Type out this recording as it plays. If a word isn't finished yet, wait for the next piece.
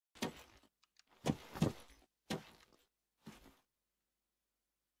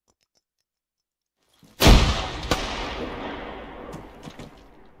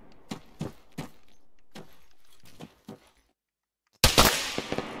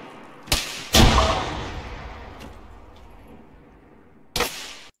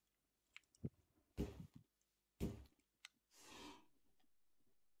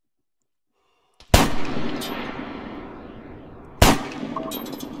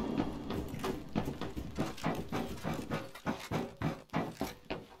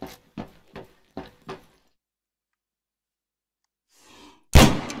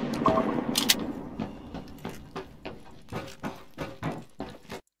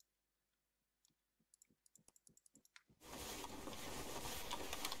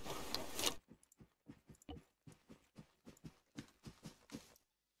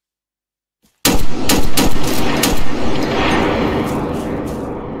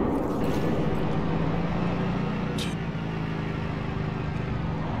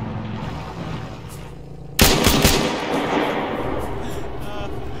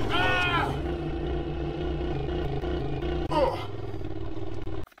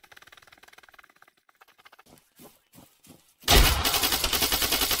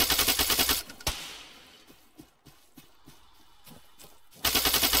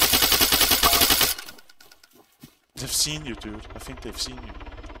seen you, dude. I think they've seen you.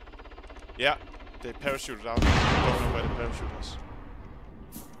 Yeah, they parachuted out. I don't know where the parachute is.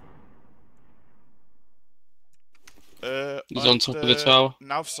 He's on top of the tower.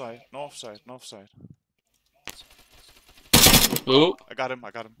 North side. Oh, I got him.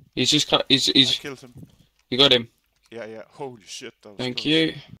 he's just cut. I killed him. You got him. Yeah. Holy shit, that was Thank close.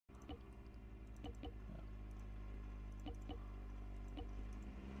 you.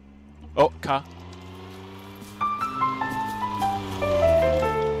 Oh, car.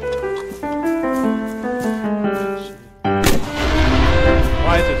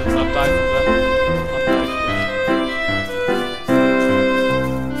 Why did it not die from that? Not die from that.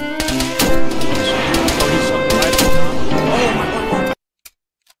 Oh, he's on the right now. Oh my god.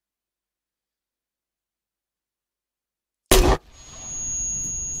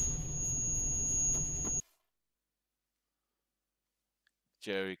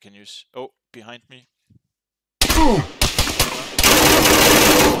 Jerry, can you oh, behind me. Oh my.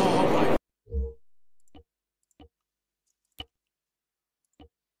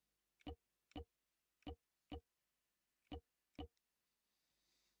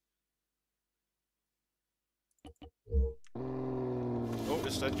 Oh,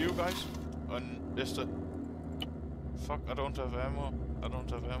 is that you guys? Is the... Fuck, I don't have ammo.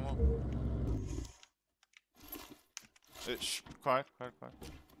 It's quiet.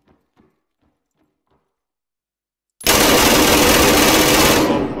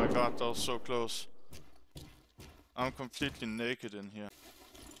 Oh my god, that was so close. I'm completely naked in here.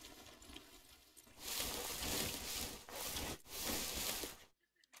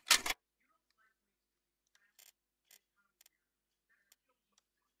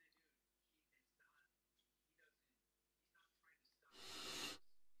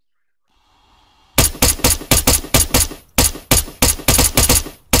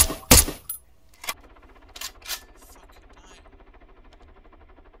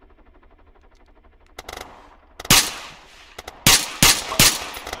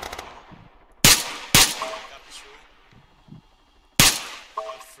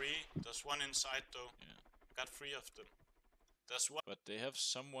 There's one inside though. Yeah. Got 3 of them. There's one. But they have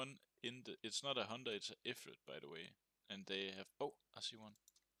someone in the... It's not a hunter, it's an Ifrit, by the way. And they have... Oh, I see one.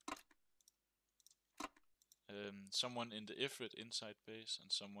 Someone in the Ifrit inside base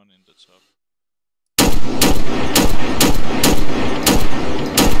and someone in the top.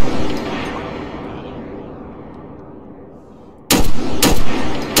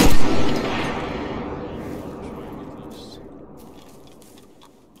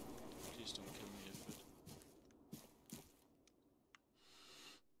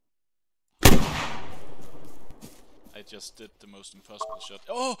 I just did the most impossible shot.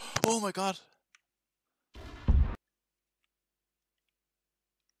 Oh! Oh my god!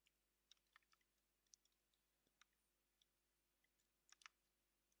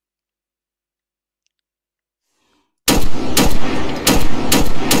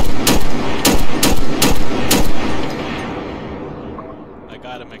 I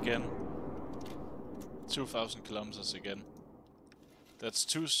got him again. 2,000 kilometers again. That's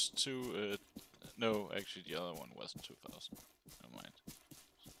no, actually the other one wasn't 2,000. Never mind.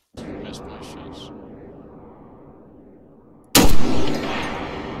 Missed my shots.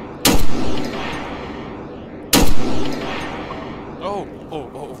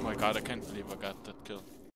 Oh my god, I can't believe I got that kill.